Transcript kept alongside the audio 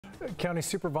County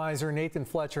Supervisor Nathan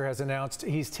Fletcher has announced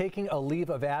he's taking a leave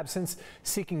of absence,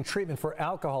 seeking treatment for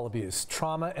alcohol abuse,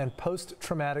 trauma, and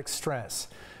post-traumatic stress.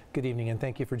 Good evening and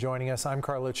thank you for joining us. I'm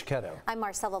Carlo Cicchetto. I'm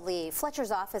Marcella Lee.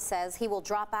 Fletcher's office says he will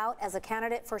drop out as a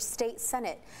candidate for state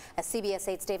senate. As CBS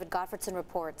 8's David Gottfredson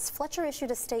reports, Fletcher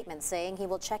issued a statement saying he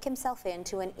will check himself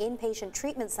into an inpatient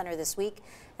treatment center this week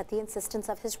at the insistence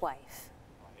of his wife.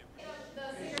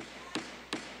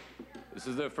 This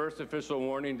is the first official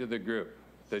warning to the group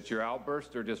that your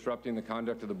outbursts are disrupting the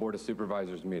conduct of the Board of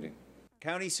Supervisors meeting.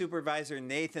 County Supervisor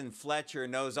Nathan Fletcher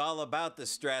knows all about the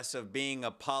stress of being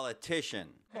a politician.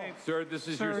 Hey, sir, this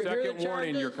is your second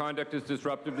warning. Your conduct is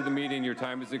disruptive to the meeting. Your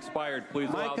time has expired. Please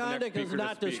allow the next speaker to speak. My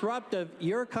conduct is not disruptive.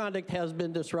 Your conduct has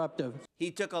been disruptive. He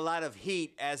took a lot of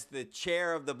heat as the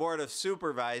chair of the Board of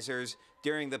Supervisors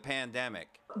during the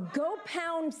pandemic. Go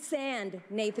pound sand,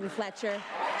 Nathan Fletcher.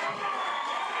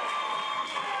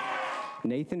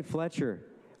 Nathan Fletcher,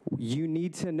 you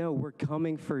need to know we're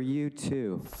coming for you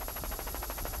too.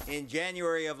 In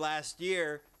January of last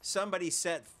year, somebody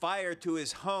set fire to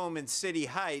his home in City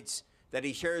Heights that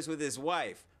he shares with his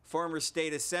wife, former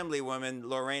state assemblywoman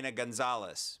Lorena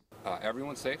Gonzalez.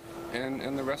 Everyone's safe,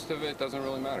 and the rest of it doesn't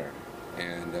really matter.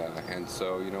 And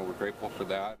so, you know, we're grateful for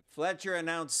that. Fletcher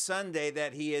announced Sunday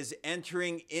that he is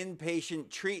entering inpatient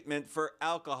treatment for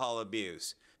alcohol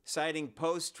abuse, citing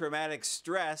post-traumatic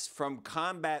stress from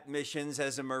combat missions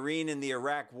as a Marine in the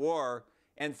Iraq War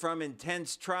and from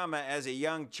intense trauma as a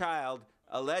young child,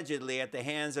 allegedly at the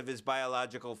hands of his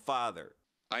biological father.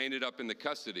 I ended up in the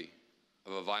custody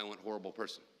of a violent, horrible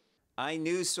person.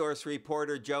 iNewsSource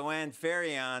reporter Joanne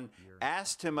Ferrion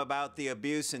asked him about the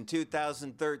abuse in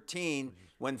 2013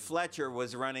 when Fletcher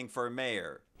was running for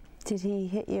mayor. Did he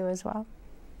hit you as well?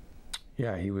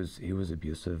 Yeah, he was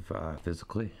abusive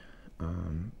physically,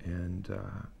 and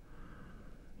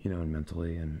you know, and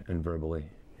mentally and verbally,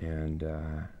 and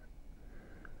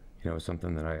you know,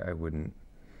 something that I wouldn't,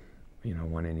 you know,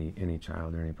 want any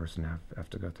child or any person to have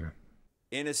to go through.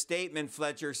 In a statement,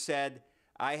 Fletcher said,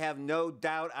 "I have no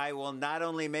doubt I will not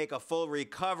only make a full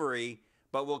recovery,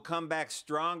 but will come back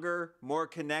stronger, more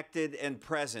connected, and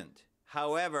present.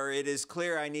 However, it is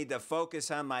clear I need to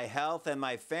focus on my health and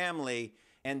my family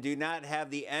and do not have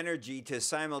the energy to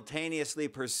simultaneously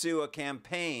pursue a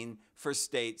campaign for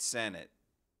state senate."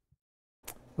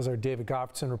 Was our David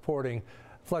Gottfredson reporting.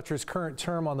 Fletcher's current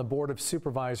term on the Board of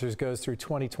Supervisors goes through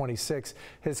 2026.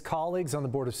 His colleagues on the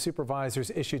Board of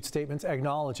Supervisors issued statements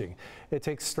acknowledging it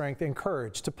takes strength and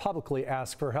courage to publicly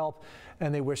ask for help,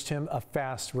 and they wished him a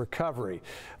fast recovery.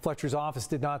 Fletcher's office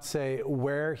did not say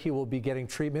where he will be getting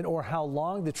treatment or how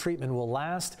long the treatment will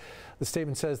last. The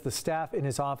statement says the staff in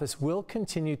his office will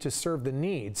continue to serve the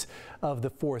needs of the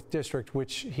 4th District,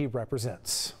 which he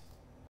represents.